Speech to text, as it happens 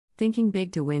Thinking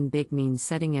big to win big means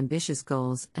setting ambitious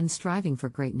goals and striving for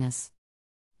greatness.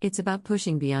 It's about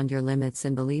pushing beyond your limits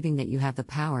and believing that you have the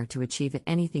power to achieve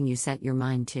anything you set your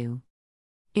mind to.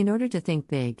 In order to think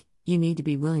big, you need to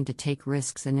be willing to take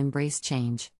risks and embrace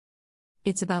change.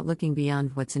 It's about looking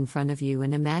beyond what's in front of you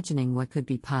and imagining what could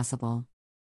be possible.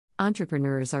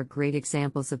 Entrepreneurs are great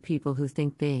examples of people who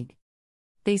think big.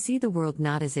 They see the world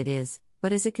not as it is,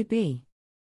 but as it could be.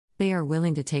 They are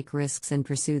willing to take risks and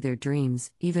pursue their dreams,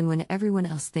 even when everyone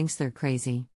else thinks they're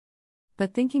crazy.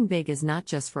 But thinking big is not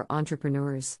just for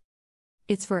entrepreneurs.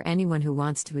 It's for anyone who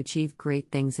wants to achieve great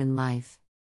things in life.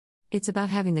 It's about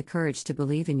having the courage to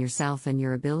believe in yourself and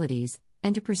your abilities,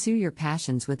 and to pursue your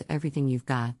passions with everything you've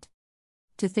got.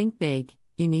 To think big,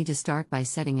 you need to start by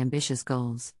setting ambitious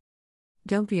goals.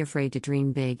 Don't be afraid to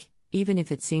dream big, even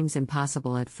if it seems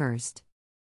impossible at first.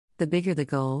 The bigger the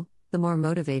goal, the more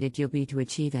motivated you'll be to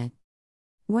achieve it.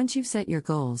 Once you've set your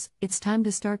goals, it's time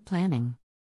to start planning.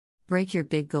 Break your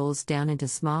big goals down into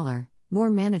smaller, more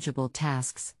manageable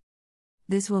tasks.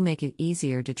 This will make it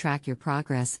easier to track your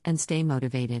progress and stay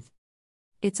motivated.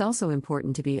 It's also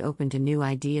important to be open to new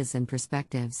ideas and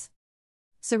perspectives.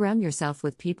 Surround yourself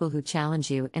with people who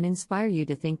challenge you and inspire you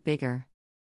to think bigger.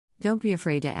 Don't be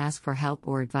afraid to ask for help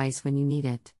or advice when you need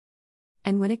it.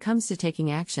 And when it comes to taking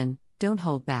action, don't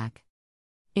hold back.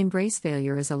 Embrace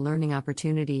failure as a learning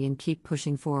opportunity and keep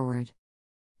pushing forward.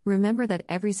 Remember that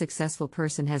every successful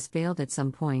person has failed at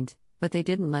some point, but they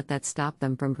didn't let that stop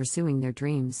them from pursuing their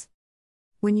dreams.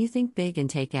 When you think big and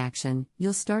take action,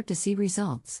 you'll start to see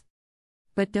results.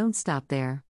 But don't stop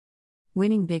there.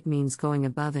 Winning big means going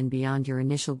above and beyond your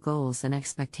initial goals and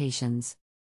expectations.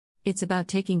 It's about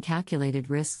taking calculated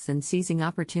risks and seizing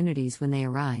opportunities when they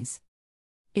arise.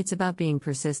 It's about being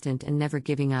persistent and never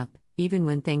giving up, even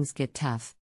when things get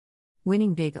tough.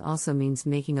 Winning big also means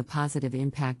making a positive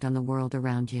impact on the world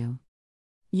around you.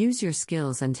 Use your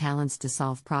skills and talents to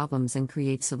solve problems and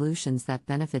create solutions that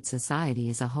benefit society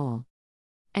as a whole.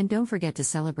 And don't forget to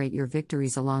celebrate your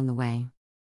victories along the way.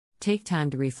 Take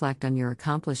time to reflect on your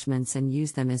accomplishments and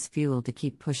use them as fuel to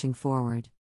keep pushing forward.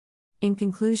 In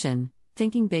conclusion,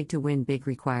 thinking big to win big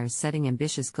requires setting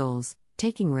ambitious goals,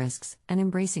 taking risks, and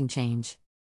embracing change.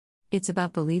 It's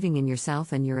about believing in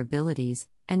yourself and your abilities,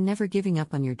 and never giving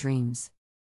up on your dreams.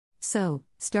 So,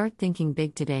 start thinking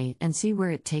big today and see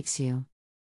where it takes you.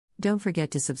 Don't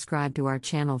forget to subscribe to our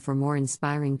channel for more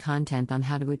inspiring content on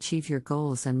how to achieve your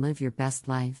goals and live your best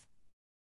life.